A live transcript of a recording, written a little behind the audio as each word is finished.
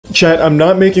Chat, I'm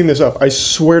not making this up. I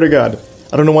swear to God.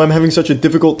 I don't know why I'm having such a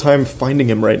difficult time finding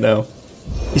him right now.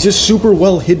 He's just super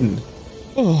well hidden.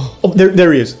 Oh,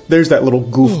 there he is. There's that little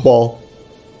goofball.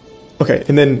 Okay,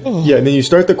 and then, yeah, and then you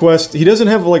start the quest. He doesn't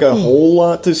have, like, a whole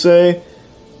lot to say,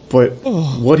 but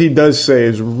what he does say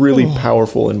is really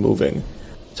powerful and moving.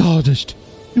 Tarnished,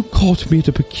 you caught me at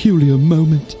a peculiar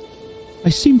moment. I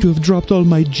seem to have dropped all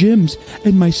my gems,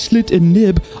 and my slit and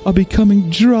nib are becoming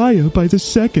drier by the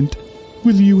second.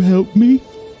 Will you help me?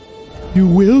 You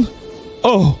will?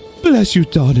 Oh, bless you,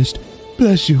 Tarnished.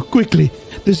 Bless you, quickly.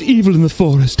 There's evil in the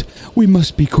forest. We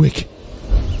must be quick.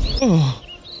 Oh,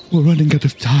 we're running out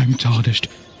of time, Tarnished.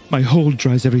 My hole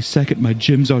dries every second my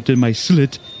gems aren't in my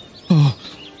slit. Oh,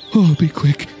 be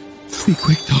quick. Be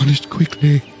quick, Tarnished,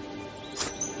 quickly.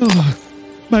 Oh,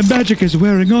 my magic is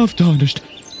wearing off, Tarnished.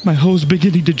 My hole's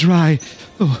beginning to dry.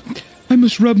 Oh, I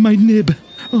must rub my nib.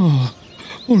 Oh,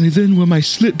 only then will my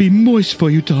slit be moist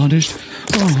for you, Tarnished.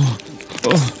 Oh,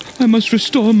 I must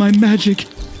restore my magic.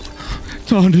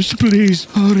 Tarnished, please,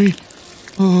 hurry.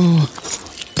 Oh,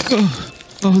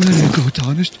 there you go,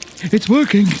 Tarnished. It's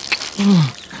working.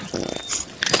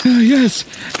 Yes,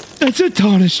 that's it,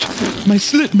 Tarnished. My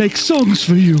slit makes songs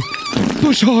for you.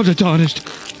 Push harder, Tarnished.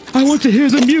 I want to hear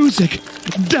the music.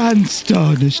 Dance,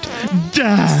 Tarnished.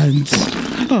 Dance.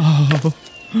 Oh,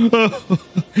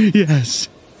 yes.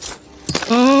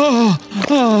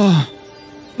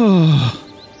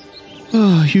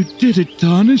 You did it,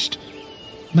 Tarnished.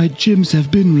 My gems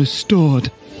have been restored.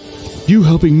 You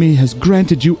helping me has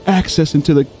granted you access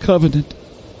into the Covenant.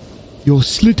 Your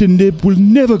slit and nib will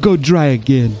never go dry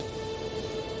again.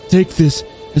 Take this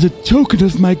as a token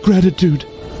of my gratitude.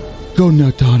 Go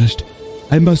now, Tarnished.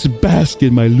 I must bask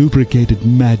in my lubricated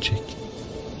magic.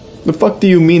 The fuck do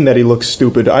you mean that he looks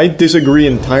stupid? I disagree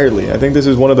entirely. I think this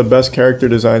is one of the best character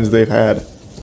designs they've had.